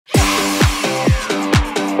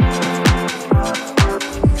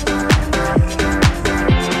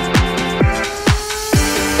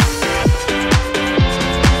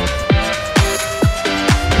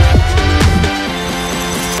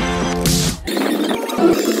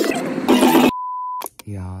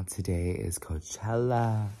Today is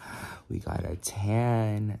Coachella. We got a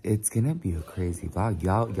tan. It's gonna be a crazy vlog.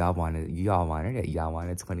 Y'all wanted it. Y'all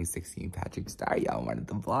wanted 2016 PatrickStarrr. Y'all wanted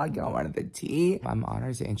the vlog. Y'all wanted the tea. I'm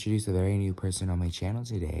honored to introduce a very new person on my channel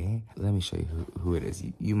today. Let me show you who it is.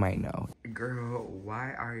 You might know. Girl,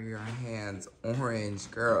 why are your hands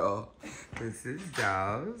orange, girl? This is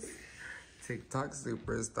Dow's TikTok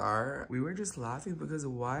superstar. We were just laughing because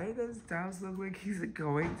why does Dow's look like he's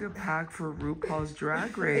going to pack for RuPaul's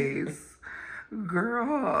Drag Race?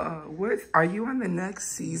 Girl, what? Are you on the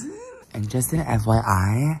next season? And just an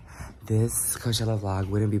FYI, this Coachella vlog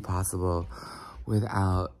wouldn't be possible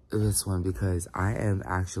without this one because I am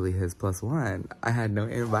actually his +1. I had no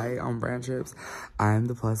invite on brand trips. I'm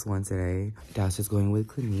the +1 today. Dow's just going with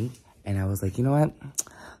Clinique. And I was like, you know what?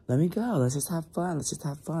 Let me go. Let's just have fun. Let's just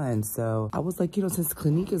have fun. So I was like, you know, since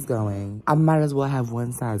Clinique is going, I might as well have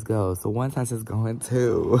one size go. So one size is going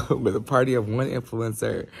too with a party of one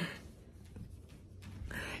influencer.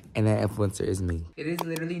 And that influencer is me. It is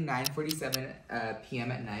literally 9:47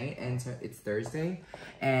 p.m. at night, and it's Thursday.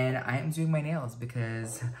 And I am doing my nails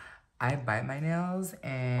because I bite my nails,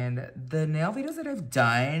 and the nail videos that I've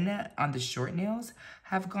done on the short nails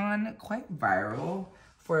have gone quite viral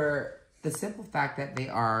for the simple fact that they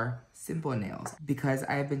are simple nails. Because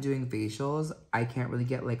I've been doing facials, I can't really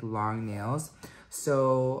get like long nails.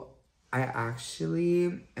 So I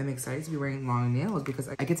actually am excited to be wearing long nails because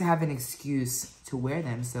I get to have an excuse to wear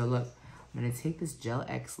them. So look, I'm gonna take this Gel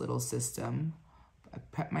X little system. I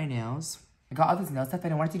prep my nails. I got all this nail stuff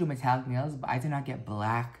and I wanted to do metallic nails, but I did not get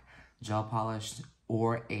black gel polished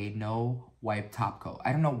or a no wipe top coat.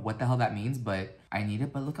 I don't know what the hell that means, but I need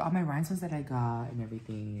it. But look at all my rhinestones that I got and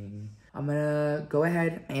everything. I'm gonna go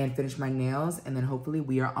ahead and finish my nails, and then hopefully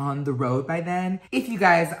we are on the road by then. If you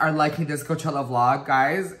guys are liking this Coachella vlog,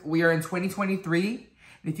 guys, we are in 2023.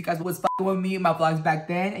 And if you guys was fucking with me in my vlogs back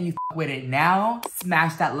then and you fuck with it now,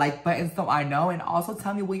 smash that like button so I know. And also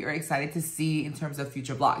tell me what you're excited to see in terms of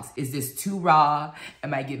future vlogs. Is this too raw?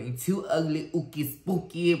 Am I giving too ugly, ooky,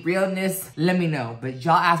 spooky realness? Let me know. But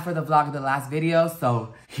y'all asked for the vlog of the last video,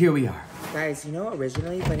 so here we are. Guys, you know,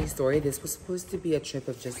 originally, funny story, this was supposed to be a trip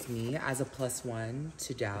of just me as a +1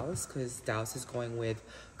 to Dow's, because Dow's is going with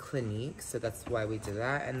Clinique, so that's why we did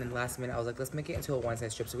that. And then last minute, I was like, let's make it into a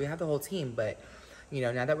one-size trip. So we have the whole team, but you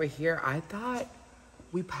know, now that we're here, I thought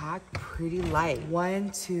we packed pretty light.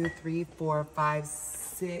 1, 2, 3, 4, 5,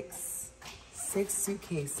 6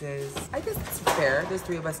 suitcases. I guess it's fair. There's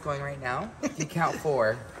 3 of us going right now. If you count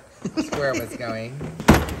 4, 4 of us going.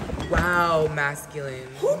 Wow, masculine.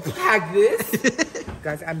 Who packed this?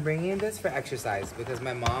 Guys, I'm bringing this for exercise because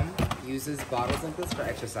my mom uses bottles like this for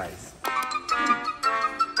exercise.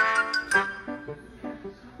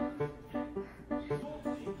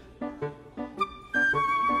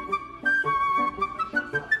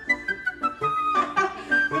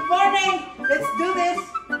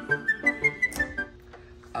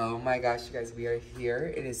 Oh my gosh, you guys, we are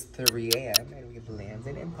here. It is 3 a.m. and we've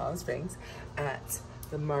landed in Palm Springs at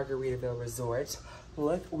the Margaritaville Resort.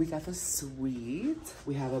 Look, we got the suite.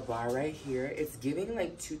 We have a bar right here. It's giving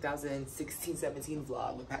like 2016-17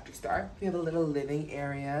 vlog with PatrickStarrr. We have a little living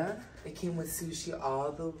area. It came with sushi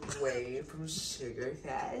all the way from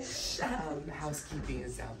Sugarfish. Housekeeping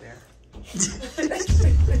is down there.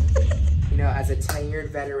 You know, as a tenured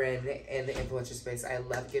veteran in the influencer space, I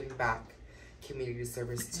love giving back community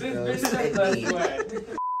service to those in need.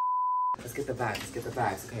 Let's get the bags. Let's get the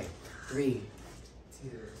bags. Okay, 3, 2.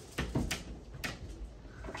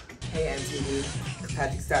 Hey MTV,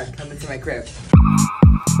 PatrickStarrr, come into my crib.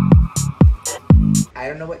 I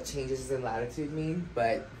don't know what changes in latitude mean,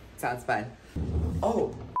 but sounds fun.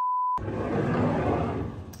 Oh.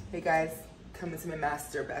 Hey guys, come into my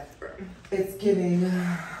master bathroom. It's giving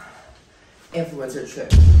influencer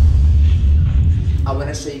trip. I want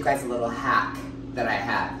to show you guys a little hack that I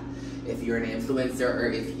have if you're an influencer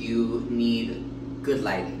or if you need good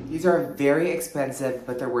lighting. These are very expensive,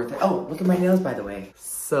 but they're worth it. Oh, look at my nails, by the way.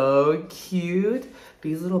 So cute.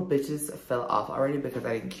 These little bitches fell off already because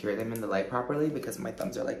I didn't cure them in the light properly because my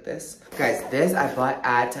thumbs are like this. Guys, this I bought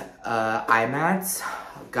at IMATS.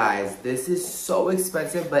 Guys, this is so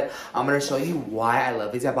expensive, but I'm gonna show you why I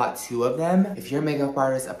love these. I bought 2 of them. If you're a makeup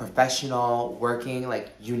artist, a professional, working,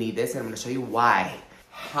 like, you need this, and I'm gonna show you why.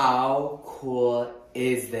 How cool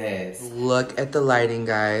is this? Look at the lighting,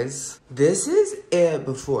 guys. This is it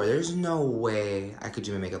before. There's no way I could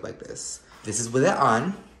do my makeup like this. This is with it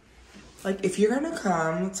on. Like, if you're gonna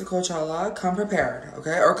come to Coachella, come prepared,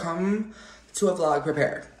 okay? Or come to a vlog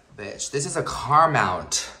prepared. Bitch, this is a car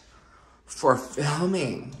mount for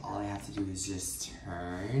filming. All I have to do is just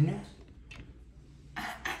turn.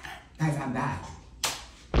 Guys, I'm back.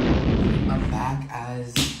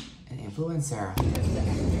 as an influencer.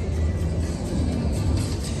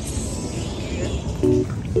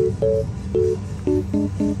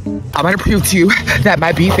 I'm gonna prove to you that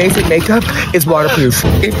my beat basic makeup is waterproof.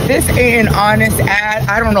 If this ain't an honest ad,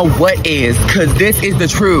 I don't know what is, cause this is the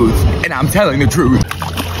truth, and I'm telling the truth.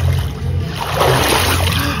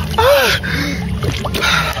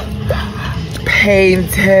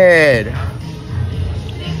 Painted.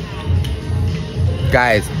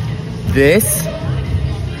 Guys, this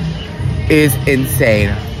is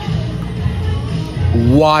insane.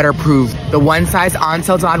 Waterproof. The one size on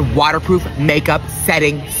sale's on waterproof makeup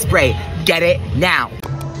setting spray. Get it now.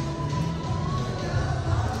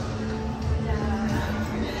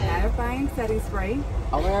 Mattifying setting spray.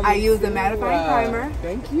 Oh my God, I use the mattifying primer.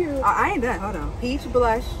 Thank you. I ain't done. Hold on. Peach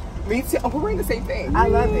blush. Me too. Oh, we're wearing the same thing. I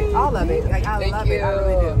love it. All of it. Like, I love it. I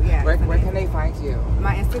really do. Yeah. Where can they find you?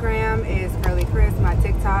 My Instagram is Curly Chris. My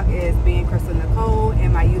TikTok is Being Crystal Nicole.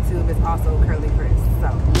 And my YouTube is also Curly Chris.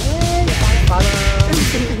 So, yeah. Follow.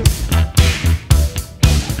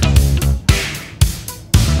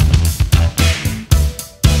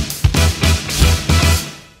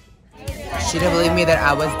 She didn't believe me that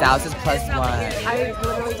I was Dows's +1. I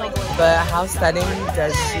literally don't believe it. But how stunning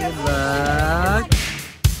does she look?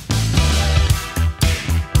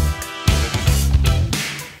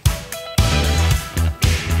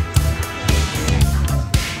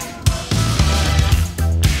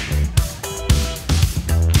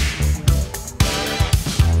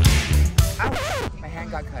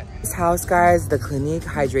 This house, guys, the Clinique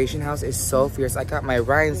Hydration House is so fierce. I got my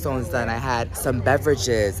rhinestones done. I had some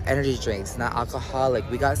beverages, energy drinks, not alcoholic.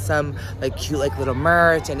 We got some like cute like little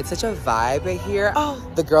merch, and it's such a vibe here. Oh,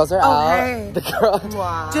 the girls are out. Hey. The girls.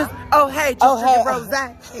 Wow. Just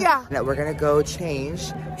rosé. Yeah. Now we're gonna go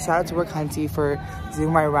change. Shout out to Work Hunty for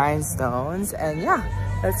doing my rhinestones, and yeah,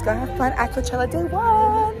 let's go have fun at Coachella day 1.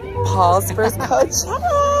 Paul's first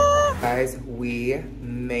Coachella. Guys, we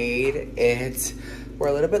made it. We're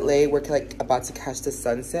a little bit late. We're like about to catch the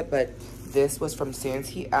sunset, but this was from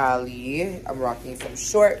Santee Alley. I'm rocking some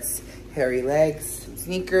shorts, hairy legs, some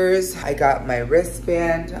sneakers. I got my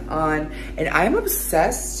wristband on, and I'm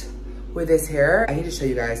obsessed with this hair. I need to show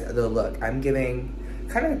you guys the look. I'm giving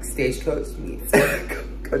kind of like Stagecoach meets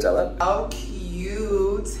Coachella. How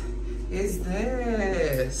cute is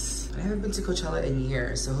this? I haven't been to Coachella in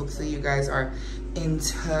years, so hopefully you guys are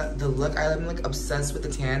into the look. I'm like obsessed with the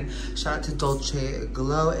tan. Shout out to Dolce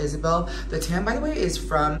Glow Isabel. The tan, by the way, is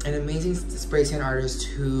from an amazing spray tan artist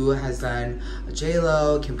who has done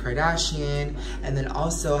J-Lo, Kim Kardashian, and then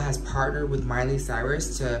also has partnered with Miley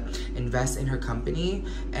Cyrus to invest in her company.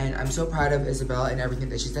 And I'm so proud of Isabel and everything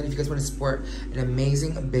that she's done. If you guys want to support an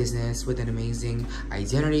amazing business with an amazing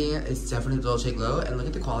identity, it's definitely Dolce Glow. And look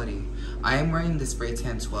at the quality. I am wearing the spray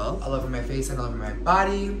tan 12 all over my face and all over my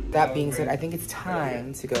body. That being said, I think it's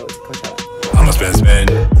time to go to Coachella. I'm a spin,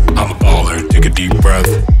 I'm a baller, take a deep breath.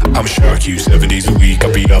 I'm a shark, you 7 days a week,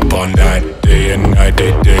 I'll be up all night, day and night,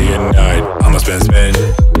 day and night. I'm a spin,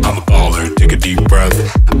 I'm a baller, take a deep breath.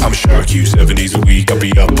 I'm a shark, you 7 days a week, I'll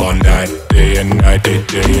be up all night, day and night, day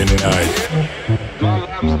and night. My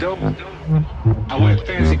life's dope, I wear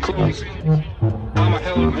fancy clothes, I'm a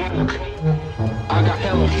hella work, I got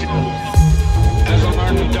hella shows. As I'm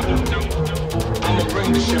learning dope, I'ma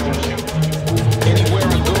bring the show. Anywhere I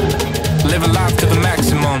go, Live a life to the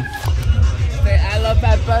maximum. Say, I love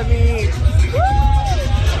that bunny.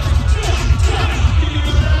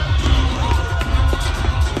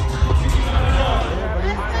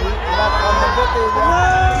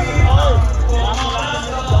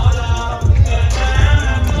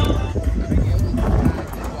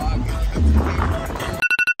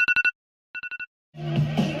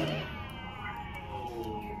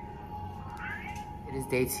 It is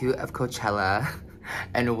day 2 of Coachella,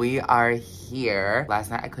 and we are here.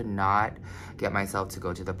 Last night I could not get myself to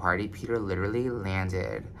go to the party. Peter literally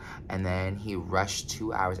landed, and then he rushed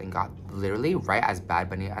 2 hours and got literally right as Bad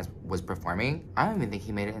Bunny was performing. I don't even think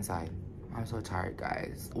he made it inside. I'm so tired,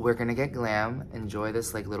 guys. We're gonna get glam, enjoy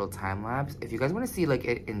this like little time lapse. If you guys wanna see like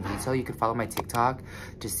it in detail, you can follow my TikTok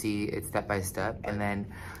to see it step by step, and then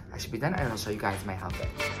I should be done and I'll show you guys my outfit.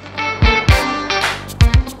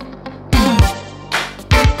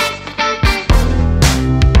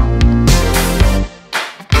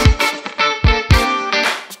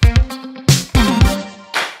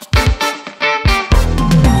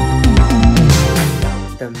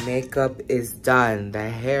 The makeup is done. The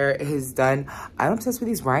hair is done. I'm obsessed with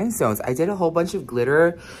these rhinestones. I did a whole bunch of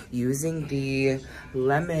glitter using the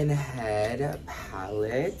Lemon Head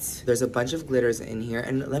palette. There's a bunch of glitters in here.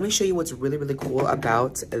 And let me show you what's really, really cool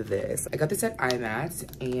about this. I got this at IMAX,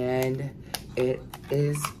 and It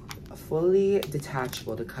is fully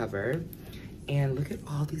detachable, the cover. And look at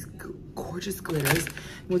all these gorgeous glitters.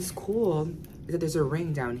 What's cool is that there's a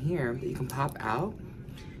ring down here that you can pop out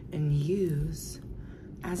and use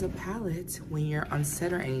as a palette when you're on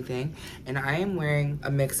set or anything. And I am wearing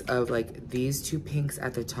a mix of like these two pinks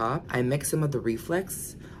at the top. I mixed some of the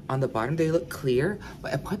reflex on the bottom. They look clear,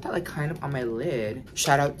 but I put that like kind of on my lid.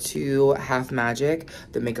 Shout out to Half Magic,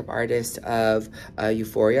 the makeup artist of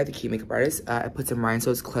Euphoria, the key makeup artist. I put some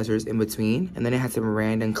rhinestones clusters in between, and then I had some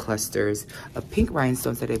random clusters of pink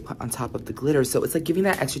rhinestones that I put on top of the glitter. So it's like giving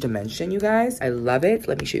that extra dimension, you guys. I love it.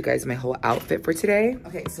 Let me show you guys my whole outfit for today.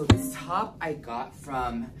 Okay, so this top I got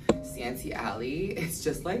from Santee Alley. It's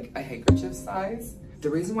just like a handkerchief size. The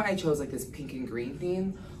reason why I chose like this pink and green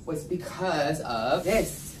theme was because of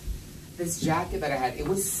this jacket that I had. It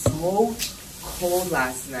was so cold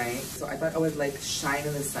last night, so I thought I would like shine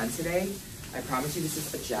in the sun today. I promise you this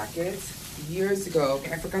is a jacket. Years ago,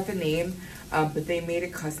 I forgot the name, but they made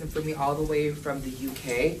it custom for me all the way from the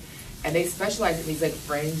UK, and they specialize in these like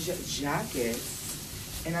fringe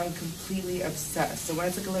jackets, and I'm completely obsessed. So when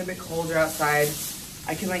it's like a little bit colder outside,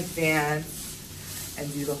 I can like dance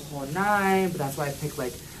and do the whole nine, but that's why I picked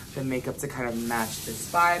like the makeup to kind of match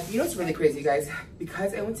this vibe. You know what's really crazy, you guys?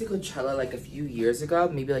 Because I went to Coachella like a few years ago,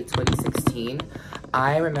 maybe like 2016,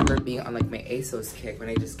 I remember being on like my ASOS kick when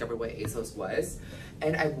I discovered what ASOS was.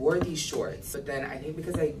 And I wore these shorts, but then I think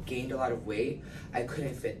because I gained a lot of weight, I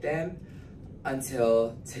couldn't fit them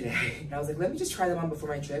until today. And I was like, let me just try them on before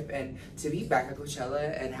my trip. And to be back at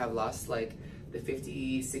Coachella and have lost like the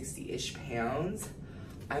 50, 60-ish pounds,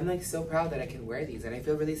 I'm like so proud that I can wear these, and I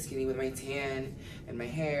feel really skinny with my tan and my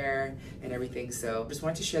hair and everything. So just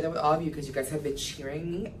wanted to share that with all of you because you guys have been cheering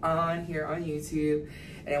me on here on YouTube.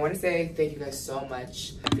 And I want to say thank you guys so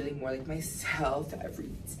much. I'm feeling more like myself every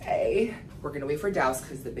day. We're gonna wait for Douse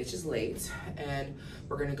because the bitch is late, and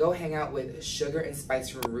we're gonna go hang out with Sugar and Spice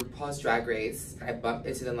from RuPaul's Drag Race. I bumped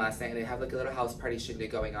into them last night, and they have like a little house party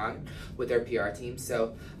shindig going on with their PR team.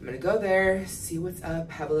 So I'm gonna go there, see what's up,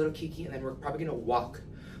 have a little kiki, and then we're probably gonna walk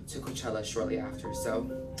to Coachella shortly after. So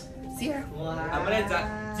see ya. Wow. I'm gonna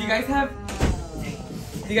die. Do you guys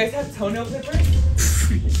have toenail clippers?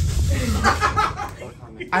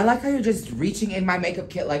 I like how you're just reaching in my makeup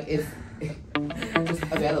kit like it's just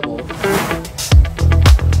available.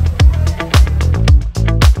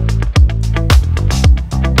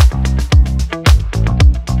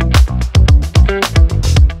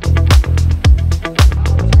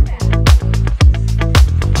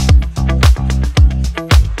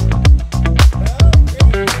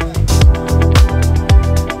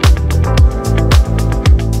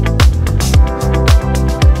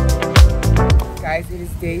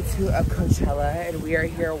 Day 2 of Coachella, and we are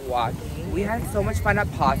here walking. We had so much fun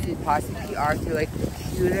at Posse PR through like the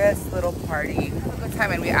cutest little party. Good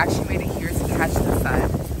time, and we actually made it here to catch the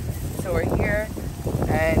sun. So we're here,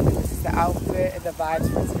 and this is the outfit and the vibes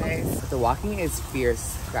for today. The walking is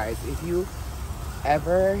fierce, guys. If you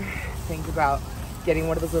ever think about getting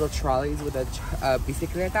one of those little trolleys with a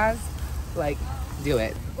bicicletas, like, do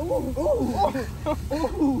it. Ooh, ooh,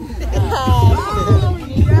 ooh. Oh,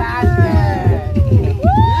 yes.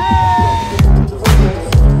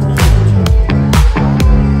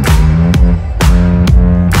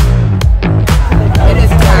 It is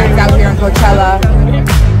packed out here in Coachella.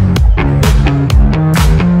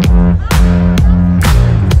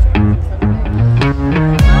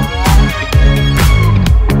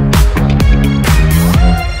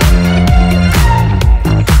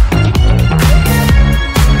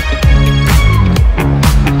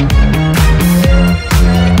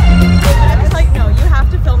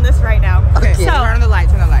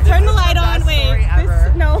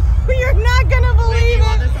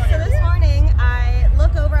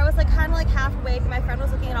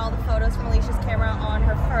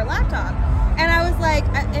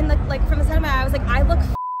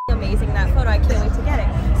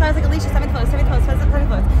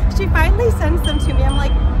 She finally sends them to me. I'm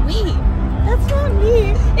like, wait, that's not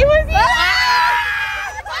me. It was you. I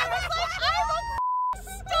was like, I look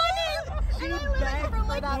stunning. And I literally for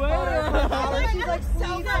like photo. She's like, so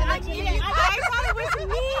I thought it was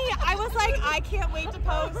me. I was like, I can't wait to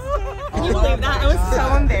post. Can you believe that? I was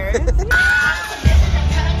so embarrassed.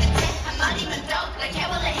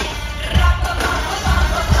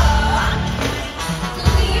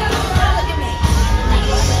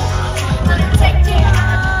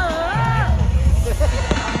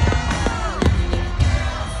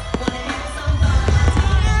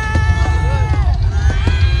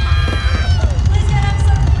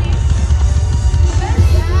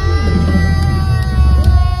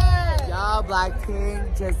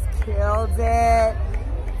 Blackpink just killed it.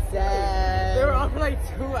 They were on for like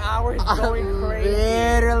 2 hours going crazy.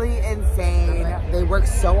 Literally insane. They work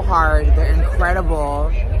so hard. They're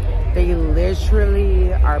incredible. They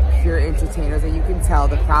literally are pure entertainers, and you can tell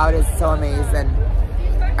the crowd is so amazing.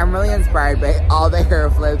 I'm really inspired by all the hair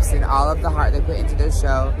flips and all of the heart they put into their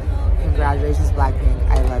show. Congratulations, Blackpink.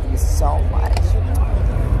 I love you so much.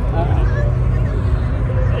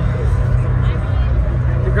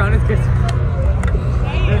 The ground is good.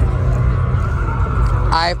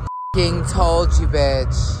 I f***ing told you,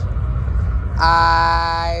 bitch.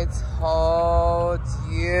 I told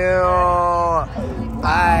you.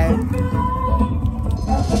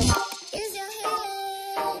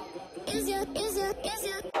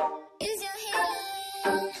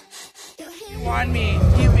 You won me.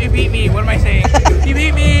 You beat me. What am I saying? You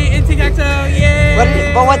beat me in tic-tac-toe.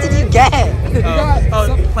 Yay! But what did you get?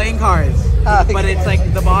 Oh, playing cards. But it's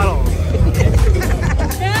like the bottles.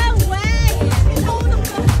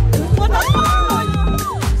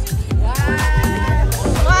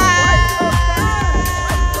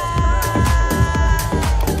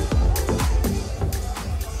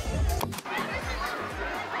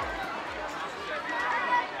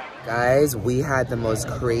 Guys, we had the most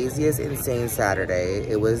craziest, insane Saturday.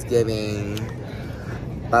 It was giving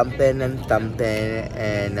bumping and thumping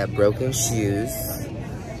and broken shoes.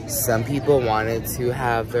 Some people wanted to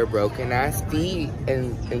have their broken ass feet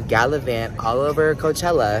and gallivant all over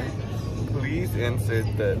Coachella. Please insert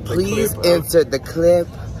the clip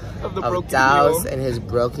of Douse and his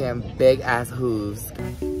broken big ass hooves.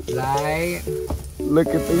 Lie. Look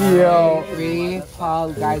at the heel. Free,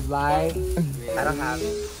 Paul, guys, lie. I don't have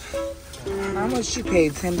it. How much you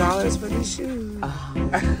paid? $10 for these shoes?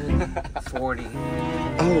 40.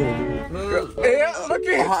 Oh. Look at his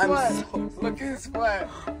sweat. Look at his sweat.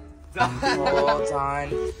 Hold on.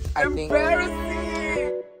 I think.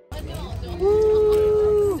 Embarrassing.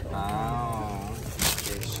 Wow.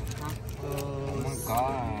 Oh my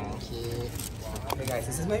god. Hey guys,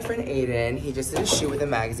 this is my friend Aiden. He just did a shoot with a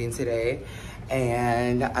magazine today.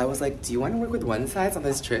 And I was like, do you want to work with one size on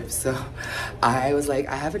this trip? So I was like,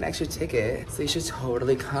 I have an extra ticket, so you should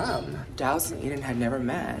totally come. Dallas and Eden had never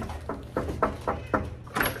met.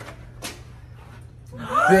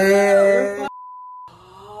 Bitch.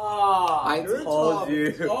 I told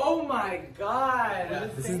you. Oh my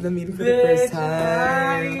god. This is the meeting for the first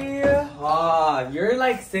time. Oh, you're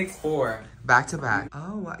like 6'4". Back to back.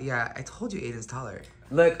 Oh, yeah, I told you Aiden's taller.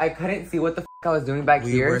 Look, I couldn't see what the f I was doing back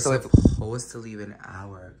We here. were so supposed to leave an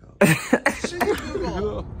hour ago.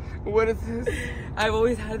 What is this? I've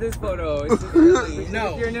always had this photo. It's just really,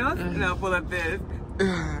 No. Your nose? No, pull up this.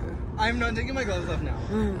 I'm not taking my gloves off now.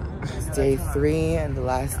 It's day 3 and the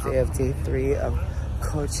last day of day 3 of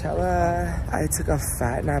Coachella. I took a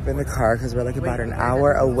fat nap in the car because we're like about an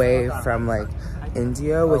hour away from like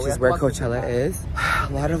India, which is where Coachella is. A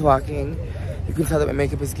lot of walking. You can tell that my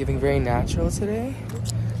makeup is giving very natural today.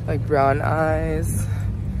 Like brown eyes,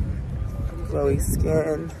 glowy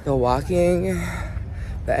skin. The walking,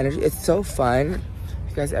 the energy, it's so fun. If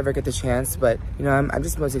you guys ever get the chance, but you know, I'm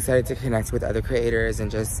just most excited to connect with other creators and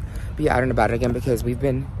just be out and about again because we've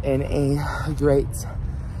been in a great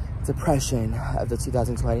depression of the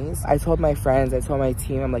 2020s. I told my friends, I told my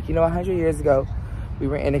team, I'm like, you know, 100 years ago, we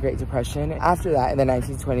were in a great depression. After that, in the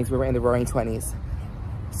 1920s, we were in the roaring 20s.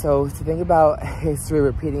 So to think about history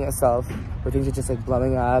repeating itself, where things are just like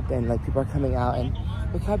blowing up and like people are coming out, and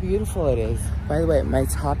look how beautiful it is. By the way, my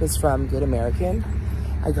top is from Good American.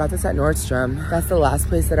 I got this at Nordstrom. That's the last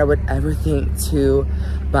place that I would ever think to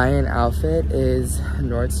buy an outfit is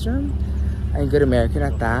Nordstrom and Good American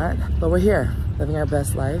at that. But we're here, living our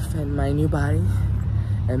best life in my new body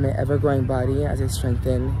and my ever-growing body as I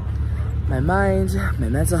strengthen my mind, my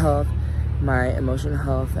mental health, my emotional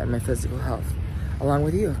health, and my physical health. Along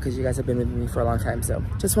with you, because you guys have been with me for a long time. So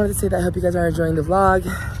just wanted to say that I hope you guys are enjoying the vlog.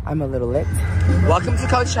 I'm a little lit. Welcome to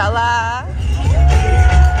Coachella.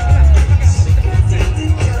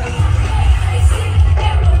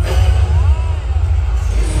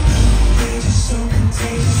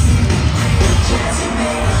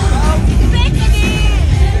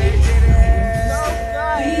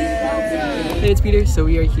 Hey, it's Peter. So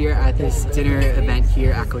we are here at this dinner event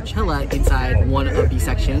here at Coachella inside one of the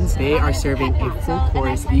sections. They are serving a full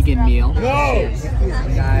course vegan meal. Guys,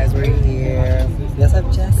 we're here. Yes,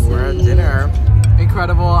 I'm Jesse. We're at dinner.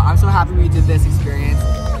 Incredible. I'm so happy we did this experience.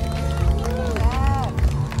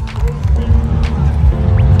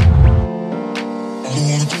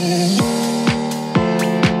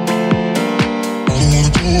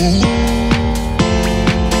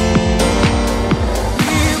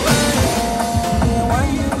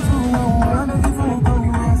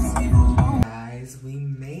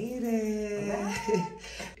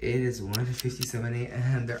 1:57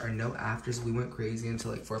 a.m. There are no afters. We went crazy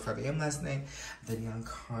until like 4 or 5 a.m. last night. The Neon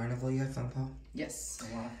Carnival. You had fun, Paul? Yes,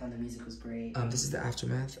 a lot of fun. The music was great. This is the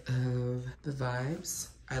aftermath of the vibes.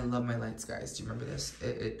 I love my lights, guys. Do you remember this?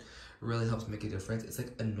 It really helps make a difference. It's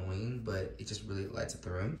like annoying, but it just really lights up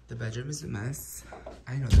the room. The bedroom is a mess.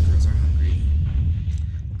 I know the girls are hungry.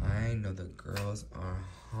 I know the girls are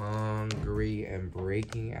hungry and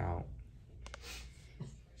breaking out.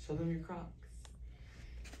 Show them your Crocs.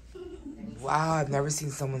 Wow, I've never seen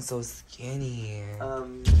someone so skinny.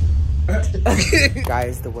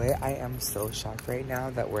 Guys, the way I am so shocked right now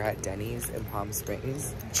that we're at Denny's in Palm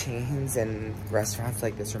Springs. Chains and restaurants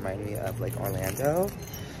like this remind me of like Orlando.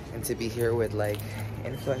 And to be here with like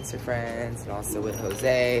influencer friends and also with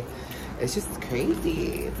Jose, it's just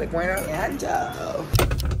crazy. It's like we're in Orlando.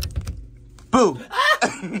 Boo!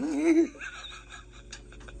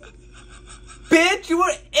 Bitch, you were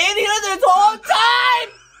in here this whole time!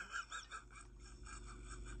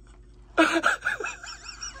 Cut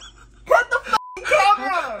the f***ing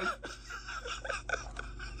camera!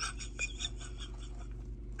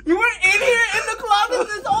 You were in here in the closet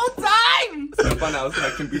this whole time! Fun out so I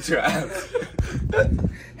can beat your ass.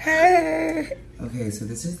 Hey! Okay, so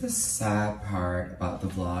this is the sad part about the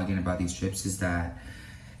vlog and about these trips is that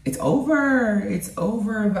it's over,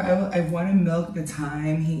 but I want to milk the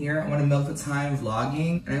time here. I want to milk the time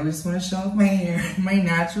vlogging. And I just want to show off my hair and my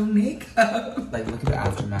natural makeup. Like, look at the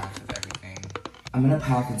aftermath of everything. I'm gonna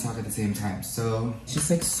pack and talk at the same time. So, it's just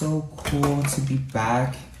like so cool to be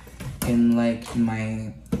back in like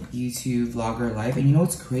my YouTube vlogger life. And you know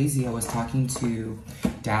what's crazy? I was talking to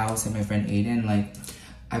Dallas and my friend Aiden, like,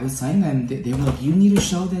 I was telling them, they were like, you need to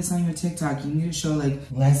show this on your TikTok. You need to show like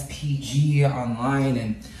less PG online.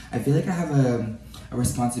 And I feel like I have a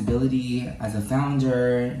responsibility as a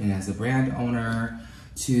founder and as a brand owner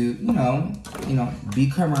to, you know, be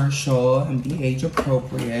commercial and be age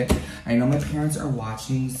appropriate. I know my parents are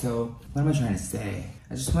watching, so what am I trying to say?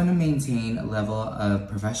 I just want to maintain a level of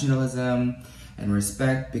professionalism and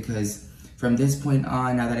respect because from this point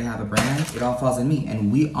on, now that I have a brand, it all falls on me.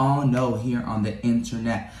 And we all know here on the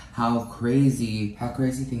internet how crazy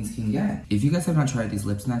things can get. If you guys have not tried these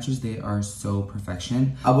lip snatchers, they are so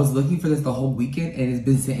perfection. I was looking for this the whole weekend and it's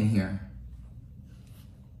been sitting here.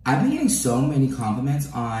 I've been getting so many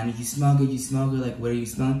compliments on, you smell good, like, what are you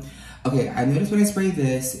smelling? Okay, I noticed when I spray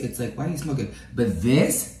this, it's like, why do you smell good? But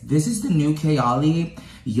this is the new Kayali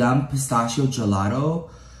Yum Pistachio Gelato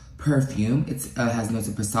perfume. It has notes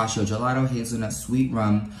of pistachio gelato, hazelnut, sweet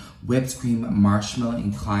rum, whipped cream, marshmallow,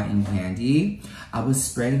 and cotton candy. I was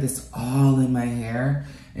spraying this all in my hair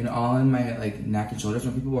and all in my like neck and shoulders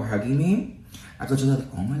when people were hugging me. I go to like,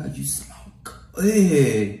 oh my god, you smell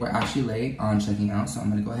good. We're actually late on checking out, so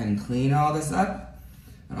I'm gonna go ahead and clean all this up.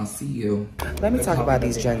 And I'll see you. Let me talk about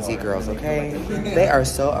these Gen Z girls, okay? They are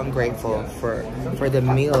so ungrateful for the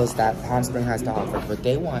meals that Palm Springs has to offer, but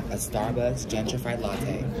they want a Starbucks gentrified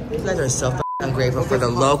latte. You guys are so ungrateful for the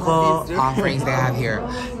local offerings they have here.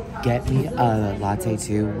 Get me a latte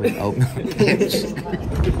too with oat milk.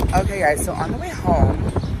 Okay guys, so on the way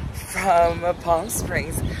home from Palm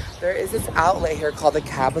Springs, there is this outlet here called the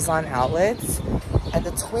Cabazon Outlets, and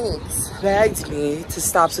the twins begged me to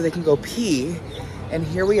stop so they can go pee. And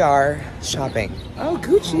here we are shopping. Oh,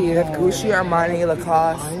 Gucci. You have Gucci, Armani,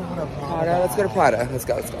 Lacoste, Prada. Let's go to Prada. Let's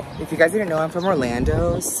go. If you guys didn't know, I'm from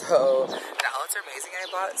Orlando, so the outlets are amazing. I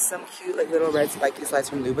bought some cute, like, little red spiky slides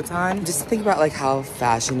from Louboutin. Just to think about, like, how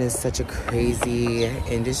fashion is such a crazy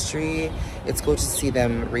industry. It's cool to see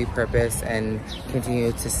them repurpose and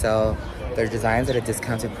continue to sell their designs at a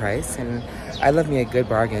discounted price. And I love me a good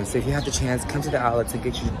bargain. So if you have the chance, come to the outlets and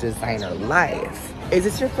get your designer life. Is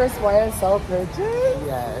this your first YSL purchase?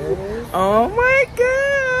 Yeah, it is. Oh my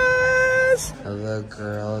gosh! The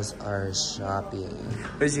girls are shopping.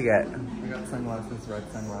 What did you get? I got sunglasses, red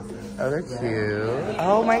sunglasses. Oh, they're cute.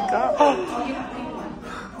 Oh my god.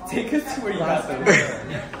 Take us to where you got them.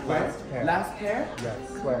 Where? Last pair? Yes.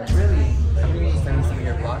 Where? Really? Let me send me some of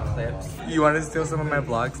your vlog clips. You want to steal some of my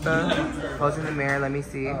vlog stuff? Pose in the mirror, let me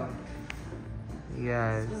see.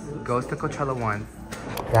 Yes. Goes to Coachella once.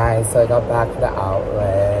 Guys, so I got back to the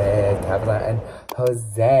outlet, and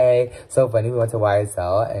Jose. So funny, we went to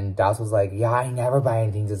YSL and Dallas was like, yeah, I never buy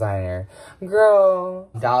anything designer. Girl.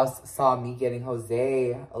 Dallas saw me getting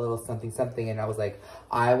Jose a little something something and I was like,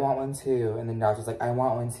 I want one too. And then Dallas was like, I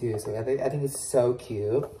want one too. So I think it's so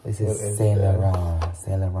cute. This is Saint Laurent.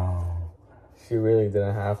 Saint Laurent. She really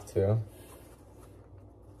didn't have to.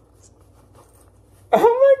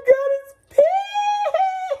 Oh my god, it's pink!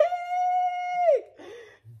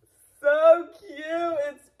 So cute,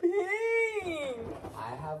 it's pink!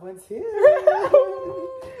 I have one too.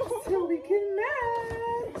 So we can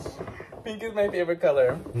Pink is my favorite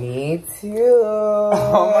color. Me too.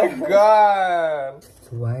 Oh my god.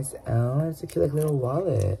 Why oh, it's a cute like little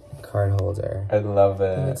wallet card holder. I love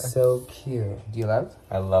it. And it's so cute. Do you love?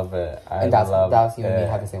 I love it. And that's you and me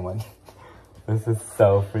have the same one. This is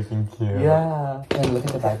so freaking cute. Yeah. And look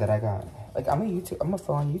at the bag that I got. Like I'm a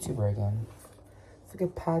full-on YouTuber again. It's like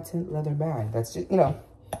a patent leather bag. That's just, you know,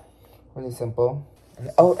 really simple.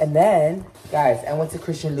 Oh, and then, guys, I went to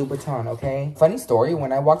Christian Louboutin, okay? Funny story,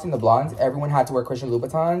 when I walked in the Blondes, everyone had to wear Christian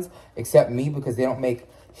Louboutins, except me, because they don't make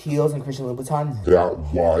heels in Christian Louboutins that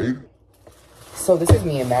wide. So this is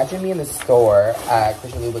me. Imagine me in the store at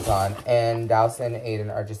Christian Louboutin, and Dawson and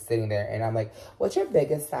Aiden are just sitting there, and I'm like, what's your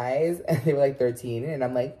biggest size? And they were like 13, and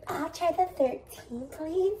I'm like, I'll try the 13,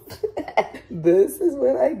 please. This is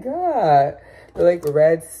what I got. They're like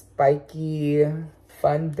red, spiky,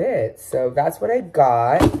 fun bits. So that's what I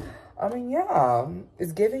got. I mean, yeah,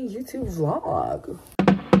 it's giving YouTube vlog.